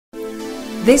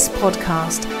This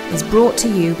podcast is brought to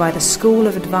you by the School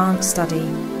of Advanced Study,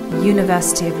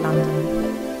 University of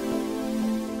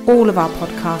London. All of our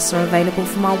podcasts are available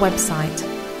from our website,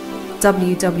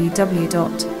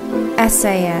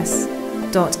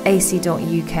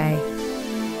 www.sas.ac.uk.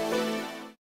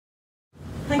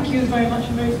 Thank you very much.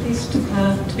 I'm very pleased to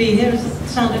be here. Does it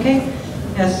sound okay?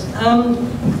 Yes. I've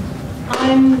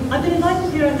been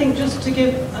invited here, I think, just to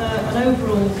give an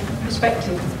overall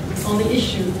perspective on the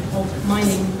issue of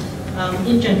mining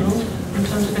in general, in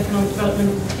terms of economic development,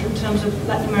 in terms of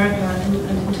Latin America, and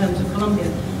in terms of Colombia.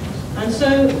 And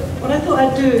so what I thought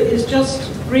I'd do is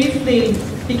just briefly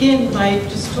begin by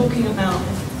just talking about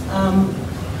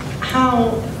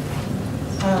how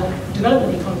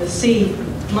development economists see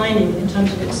mining in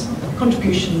terms of its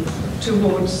contribution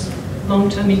towards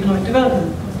long-term economic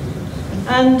development.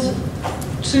 And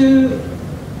to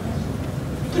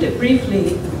put it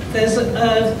briefly, there's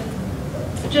a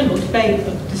general debate,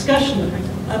 discussion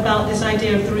about this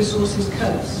idea of the resources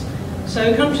curse.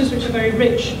 So countries which are very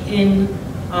rich in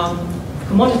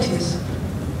commodities,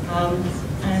 and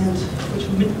which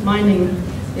mining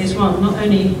is one, not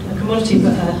only a commodity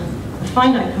but a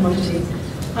finite commodity,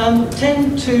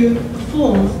 tend to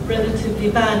perform relatively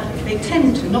badly. They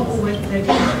tend to, not always, but they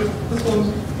tend to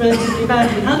perform relatively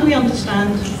badly. How do we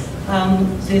understand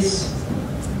this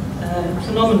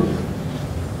phenomenon?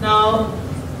 Now,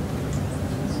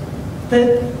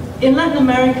 in Latin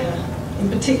America, in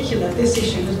particular, this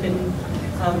issue has been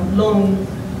long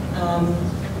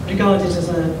regarded as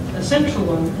a central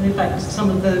one, and in fact, some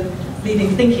of the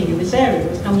leading thinking in this area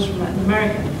comes from Latin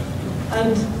America.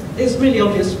 And it's really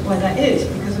obvious why that is,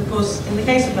 because of course, in the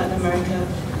case of Latin America,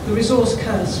 the resource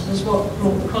curse was what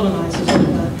brought the colonizers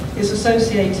over. Is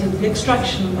associated, the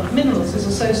extraction of minerals is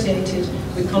associated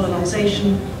with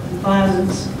colonization and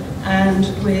violence,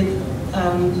 and with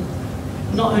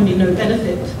not only no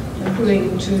benefit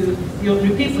accruing to the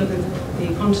ordinary people of the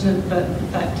continent, but in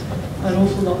fact an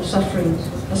awful lot of suffering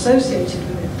associated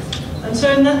with it. And so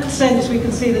in that sense we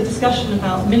can see the discussion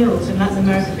about minerals in Latin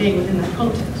America being within that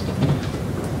context.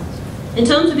 In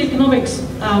terms of economics,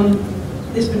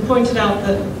 it's been pointed out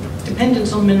that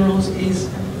dependence on minerals is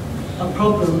a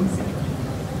problem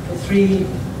for three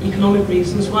economic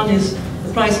reasons. One is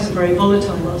the prices are very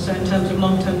volatile, so in terms of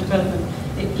long-term development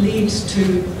it leads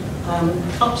to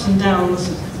ups and downs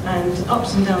in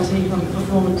economic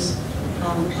performance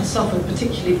are suffered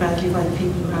particularly badly by the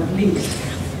people who have least.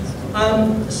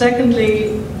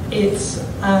 Secondly,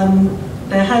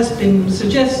 there has been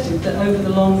suggested that over the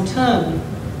long term,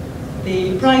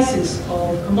 the prices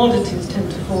of commodities tend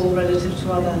to fall relative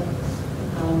to other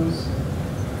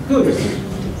goods,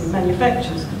 particularly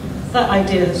manufactures. That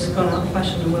idea has gone out of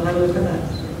fashion, and we'll have a look at that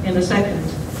in a second.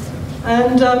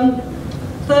 And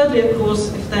thirdly, of course,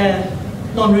 if they're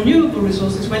non-renewable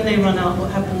resources, when they run out,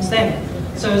 what happens then?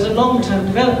 So as a long-term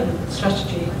development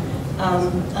strategy,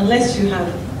 unless you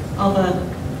have other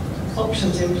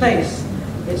options in place,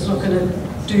 it's not going to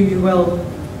do you well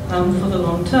for the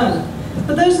long term.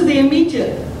 But those are the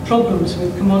immediate problems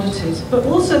with commodities. But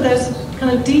also there's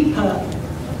kind of deeper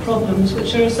problems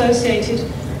which are associated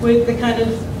with the kind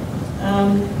of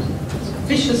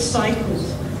vicious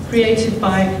cycles created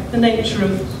by the nature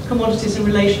of commodities in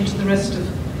relation to the rest of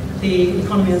the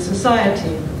economy and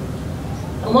society.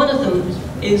 And one of them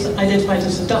is identified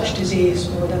as a Dutch disease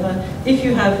or whatever. If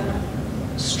you have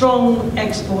strong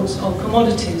exports of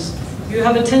commodities, you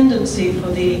have a tendency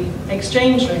for the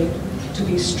exchange rate to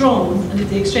be strong, and if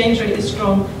the exchange rate is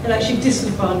strong, it actually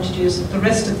disadvantages the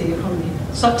rest of the economy,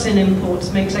 sucks in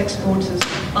imports, makes exporters,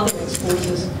 other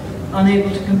exporters, unable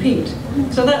to compete.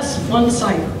 So that's one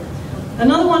cycle.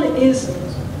 Another one is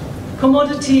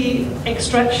commodity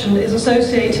extraction is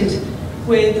associated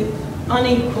with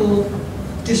unequal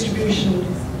distribution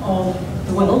of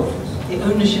the wealth, the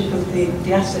ownership of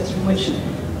the assets from which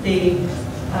the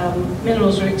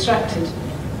minerals are extracted.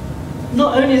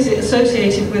 Not only is it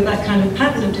associated with that kind of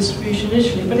pattern of distribution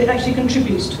initially, but it actually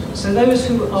contributes to it. So those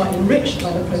who are enriched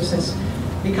by the process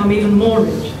become even more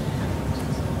rich.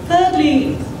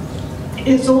 Thirdly,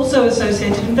 it's also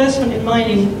associated, investment in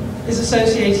mining is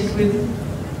associated with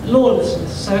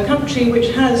lawlessness. So a country which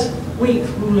has weak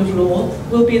rule of law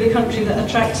will be the country that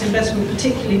attracts investment,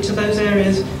 particularly to those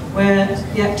areas where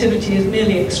the activity is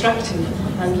merely extractive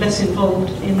and less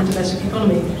involved in the domestic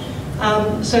economy.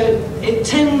 So it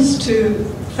tends to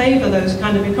favour those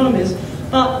kind of economies,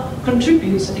 but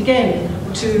contributes again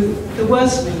to the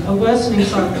worsening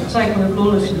cycle of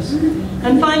lawlessness.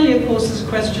 And finally, of course, there's a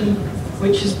question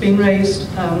which has been raised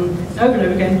over and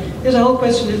over again. There's a whole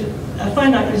question of a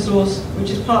finite resource which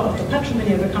is part of the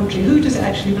patrimony of a country. Who does it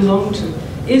actually belong to?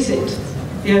 Is it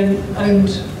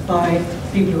owned by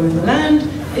people who own the land?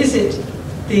 Is it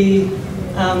the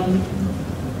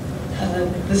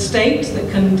state that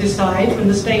can decide when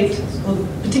the state or the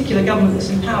particular government that's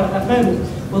in power at that moment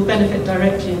will benefit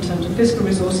directly in terms of fiscal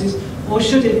resources, or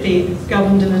should it be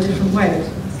governed in a different way?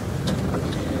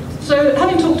 So,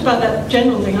 having talked about that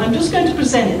general thing, I'm just going to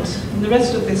present, in the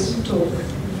rest of this talk,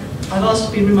 I've asked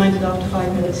to be reminded after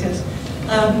 5 minutes, yes,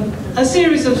 a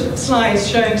series of slides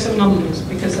showing some numbers,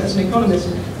 because as an economist,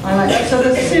 I like that. So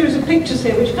there's a series of pictures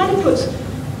here which kind of puts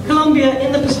Colombia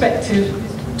in the perspective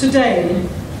today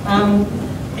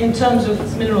in terms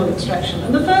of mineral extraction.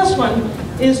 And the first one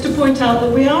is to point out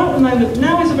that we are at the moment,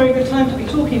 now is a very good time to be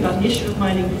talking about the issue of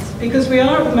mining, because we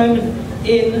are at the moment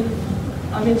in,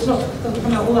 I mean, doesn't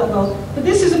come out all that well, but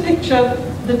this is a picture,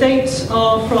 the dates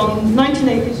are from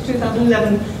 1980 to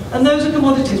 2011, and those are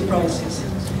commodities prices.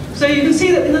 So you can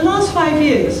see that in the last 5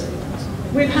 years,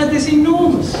 we've had this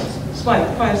enormous spike,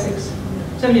 5, 6,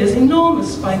 7 years,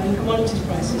 enormous spike in commodities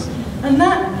prices. And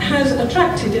that has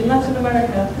attracted, in Latin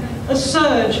America, a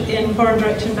surge in foreign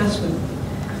direct investment.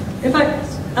 In fact,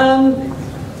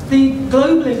 the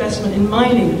global investment in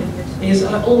mining is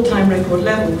at all-time record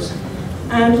levels.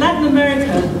 And Latin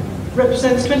America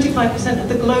represents 25% of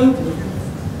the global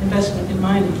investment in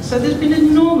mining. So there's been an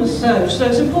enormous surge. So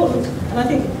it's important, and I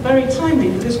think very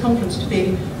timely for this conference to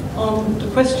be on the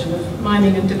question of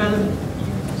mining and development.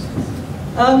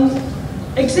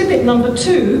 Exhibit number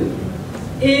 2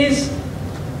 is,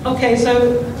 okay,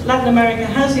 so Latin America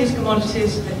has these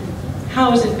commodities,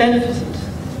 how has it benefited?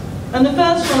 And the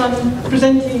first one I'm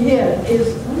presenting here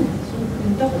is,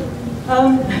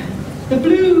 the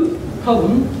blue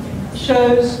column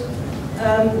shows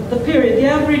the period, the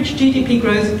average GDP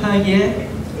growth per year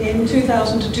in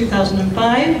 2000 to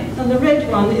 2005, and the red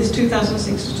one is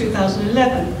 2006 to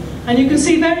 2011. And you can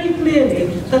see very clearly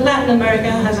that Latin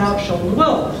America has outshone the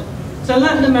world. So in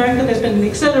Latin America, there's been an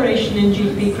acceleration in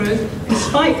GDP growth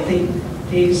despite the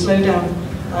slowdown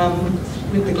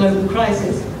with the global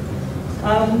crisis.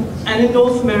 And in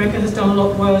North America has done a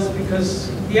lot worse because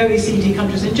the OECD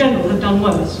countries in general have done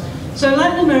worse. So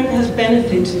Latin America has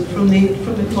benefited from the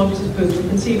commodities boom, you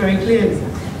can see very clearly.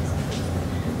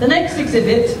 The next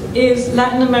exhibit is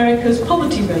Latin America's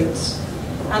poverty rates.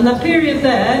 And the period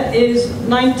there is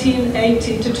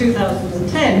 1980 to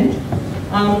 2010.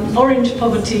 Orange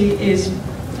poverty is,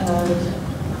 I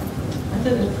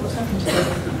don't know what's happened to the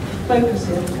focus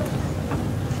here.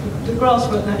 The graphs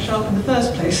weren't that sharp in the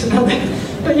first place.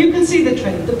 But you can see the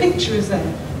trend, the picture is there.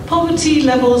 Poverty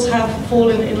levels have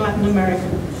fallen in Latin America.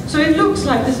 So it looks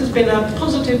like this has been a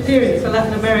positive period for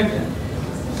Latin America.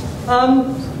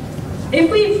 If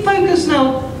we focus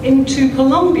now into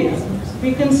Colombia,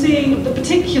 we can see the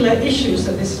particular issues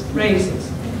that this raises.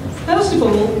 First of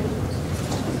all,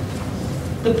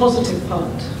 the positive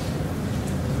part.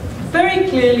 Very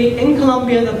clearly in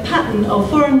Colombia, the pattern of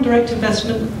foreign direct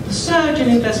investment, the surge in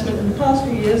investment in the past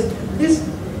few years, this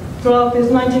graph is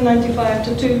 1995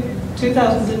 to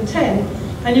 2010,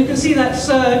 and you can see that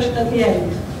surge at the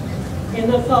end in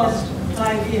the past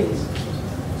 5 years.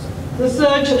 The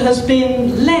surge has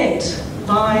been led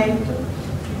by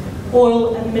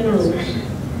oil and minerals.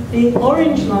 The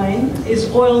orange line is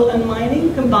oil and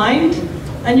mining combined,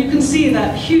 and you can see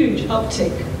that huge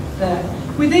uptick there.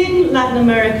 Within Latin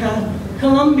America,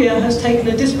 Colombia has taken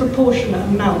a disproportionate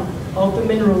amount of the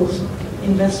minerals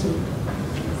investment.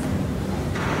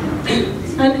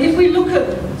 And if we look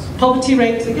at poverty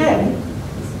rates again,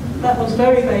 that was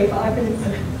very vague, but I can...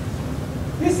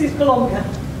 This is Colombia.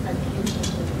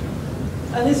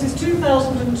 And this is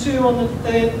 2002 on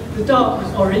the dark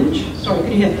orange. Sorry,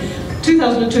 can you hear?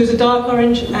 2002 is a dark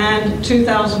orange, and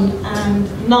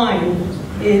 2009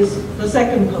 is the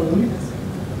second column.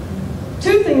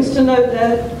 Two things to note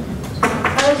there.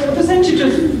 As a percentage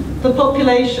of the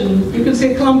population, you can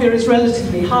see Colombia is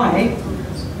relatively high,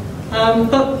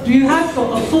 but you have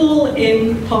got a fall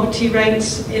in poverty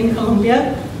rates in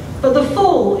Colombia, but the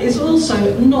fall is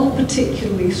also not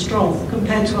particularly strong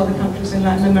compared to other countries in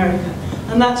Latin America,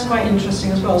 and that's quite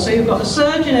interesting as well. So you've got a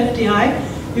surge in FDI,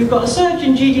 you've got a surge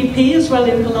in GDP as well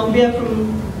in Colombia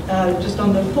from just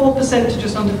under 4% to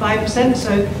just under 5%,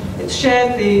 so it's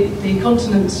shared the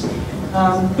continent's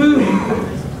boom,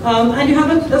 and you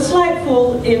have a slight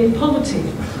fall in poverty.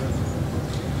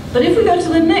 But if we go to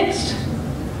the next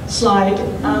slide,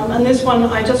 and this one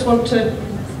I just want to,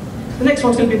 the next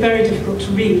one's going to be very difficult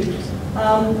to read,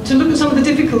 to look at some of the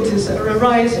difficulties that are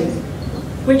arising,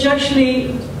 which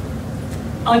actually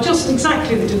are just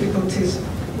exactly the difficulties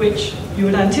which you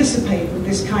would anticipate with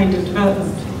this kind of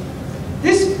development.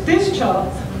 This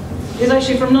chart is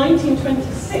actually from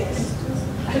 1926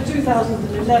 to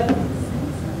 2011.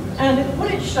 And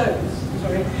what it shows,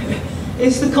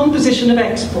 is the composition of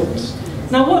exports.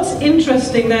 Now what's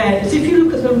interesting there is if you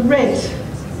look at the red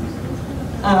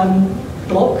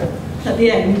block at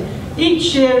the end,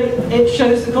 each year it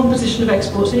shows the composition of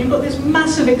exports, and you've got this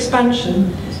massive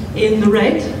expansion in the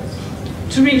red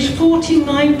to reach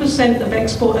 49% of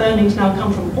export earnings now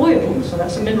come from oil, so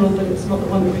that's a mineral, but it's not the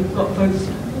one that we've got focused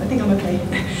on. I think I'm okay.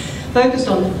 Focused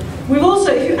on. We've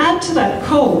also, if you add to that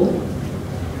coal,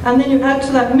 and then you add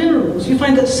to that minerals, you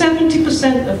find that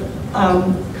 70% of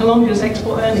Colombia's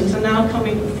export earnings are now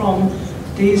coming from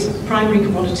these primary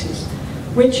commodities,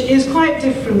 which is quite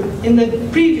different. In the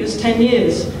previous 10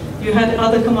 years, you had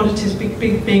other commodities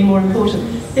being more important.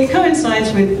 It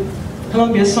coincides with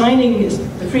Colombia signing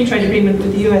the free trade agreement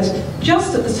with the US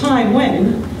just at the time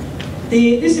when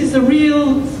this is the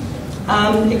real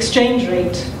exchange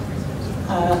rate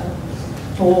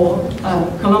for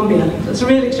Colombia. It's a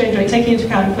real exchange rate taking into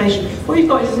account inflation. What you've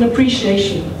got is an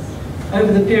appreciation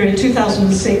over the period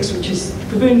 2006, which is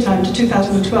the boom time, to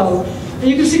 2012. And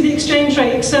you can see the exchange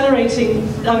rate accelerating,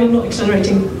 I mean not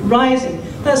accelerating, rising.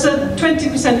 That's a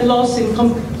 20% loss in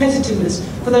competitiveness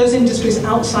for those industries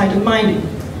outside of mining.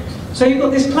 So you've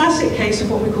got this classic case of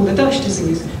what we call the Dutch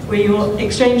disease, where your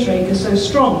exchange rate is so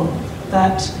strong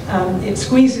that it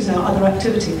squeezes out other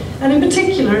activity. And in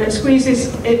particular, it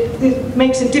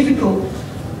makes it difficult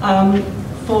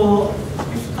for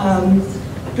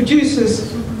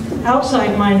producers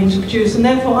outside mining to produce, and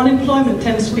therefore unemployment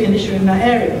tends to be an issue in that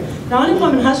area. Now,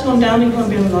 unemployment has gone down in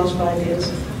Colombia in the last 5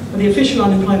 years, with the official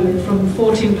unemployment from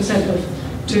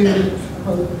 14% to,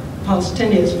 well, the past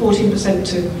 10 years, 14%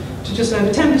 to just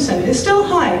over 10%. It's still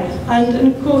high,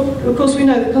 and of course we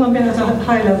know that Colombia has a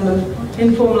high level of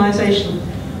informalization.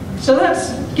 So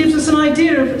that gives us an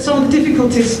idea of some of the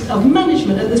difficulties of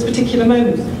management at this particular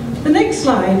moment. The next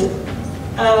slide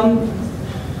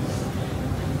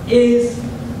is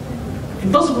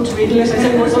impossible to read unless I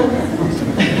say what's on.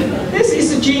 This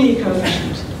is the Gini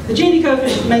coefficient. The Gini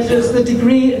coefficient measures the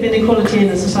degree of inequality in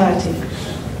a society.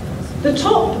 The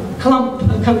top clump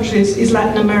of countries is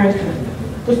Latin America.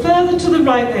 The further to the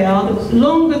right they are, the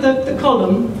longer the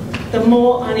column, the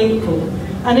more unequal.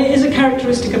 And it is a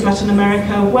characteristic of Latin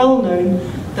America, well known,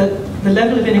 that the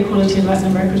level of inequality in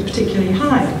Latin America is particularly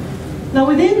high. Now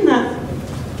within that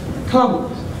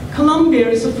clump, Colombia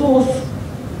is the fourth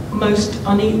most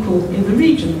unequal in the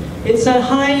region. It's a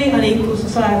highly unequal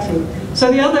society.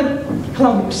 So the other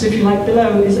clumps, if you like,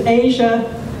 below is Asia.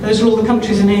 Those are all the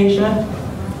countries in Asia,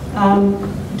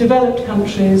 developed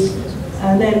countries,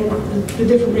 and then the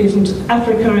different regions.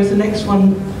 Africa is the next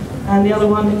one, and the other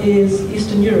one is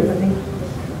Eastern Europe, I think.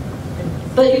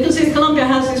 But you can see that Colombia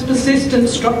has this persistent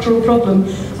structural problem,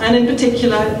 and in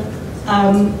particular,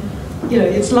 you know,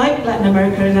 it's like Latin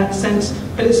America in that sense,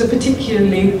 but it's a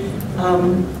particularly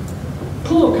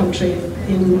poor country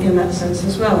in that sense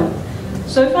as well.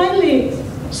 So finally,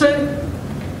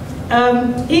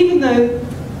 even though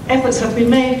efforts have been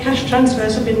made, cash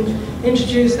transfers have been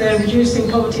introduced, they're reducing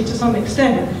poverty to some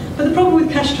extent. But the problem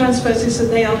with cash transfers is that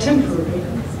they are temporary.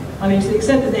 I mean, to the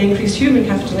extent that they increase human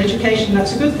capital, education,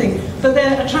 that's a good thing, but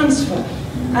they're a transfer.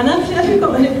 And if you've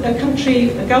got a country,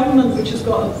 a government which has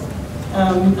got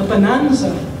a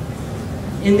bonanza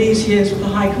in these years with the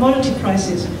high commodity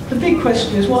prices, the big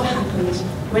question is what happens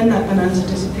when that bonanza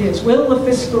disappears? Will the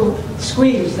fiscal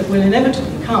squeeze that will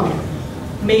inevitably come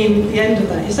mean the end of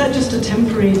that? Is that just a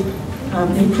temporary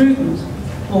improvement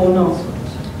or not?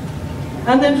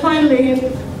 And then finally,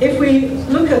 if we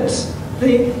look at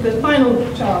the final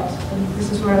chart, and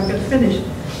this is where I'm going to finish,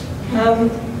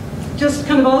 just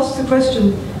kind of ask the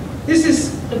question. This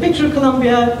is a picture of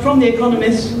Colombia from The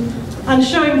Economist, and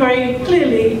showing very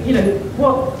clearly, you know,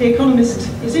 what The Economist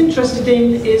is interested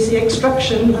in is the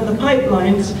extraction and the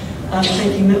pipelines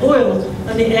taking the oil,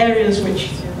 and the areas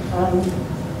which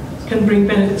can bring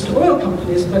benefits to oil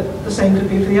companies, but the same could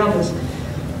be for the others.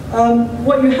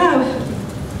 What you have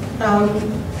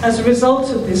as a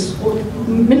result of this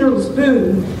minerals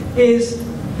boom is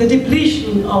the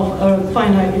depletion of a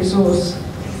finite resource,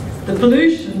 the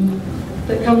pollution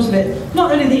that comes with it,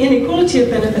 not only the inequality of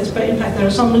benefits, but in fact there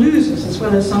are some losers as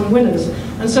well as some winners.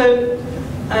 And so,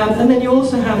 and then you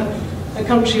also have a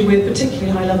country with particularly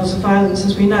high levels of violence,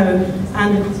 as we know,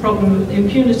 and the problem of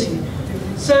impunity.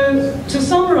 So, to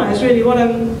summarize really what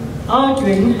I'm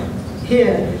arguing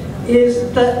here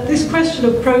is that this question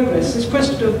of progress, this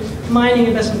question of mining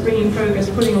investment bringing progress,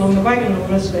 pulling along the wagon and all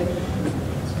the rest of it,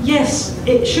 yes,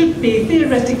 it should be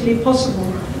theoretically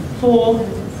possible for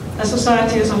a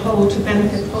society as a whole to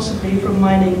benefit possibly from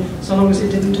mining, so long as it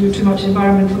didn't do too much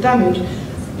environmental damage.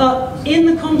 But in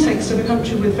the context of a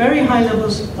country with very high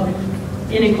levels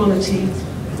of inequality,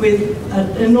 with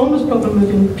an enormous problem of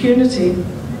impunity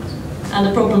and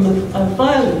a problem of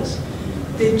violence.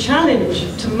 The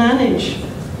challenge to manage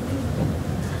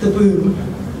the boom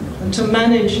and to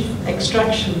manage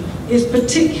extraction is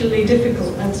particularly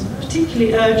difficult and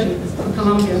particularly urgent for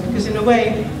Colombia, because in a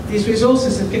way these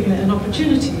resources have given it an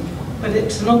opportunity, but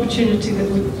it's an opportunity that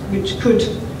which could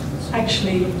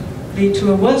actually lead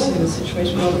to a worsening of the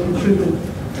situation rather than improvement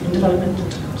in developmental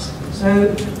terms.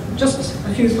 So just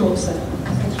a few thoughts there.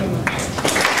 Thanks very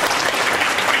much.